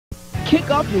Kick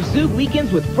off your ZooG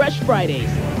weekends with Fresh Fridays.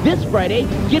 This Friday,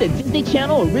 get a Disney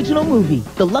Channel original movie,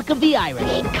 The Luck of the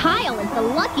Irish. Kyle is the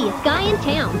luckiest guy in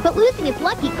town, but losing his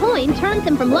lucky coin turns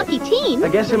him from lucky teen I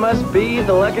guess it must be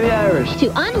the luck of the Irish.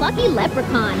 to unlucky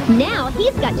leprechaun. Now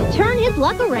he's got to turn his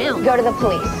luck around Go to the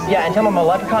police. Yeah, and tell me I'm a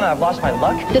leprechaun and I've lost my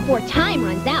luck? before time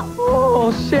runs out.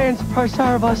 Oh, Saints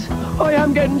Parsarvas. I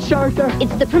am getting shorter.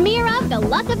 It's the premiere of The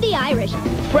Luck of the Irish.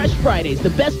 Fresh Fridays, the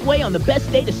best way on the best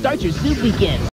day to start your ZooG weekend.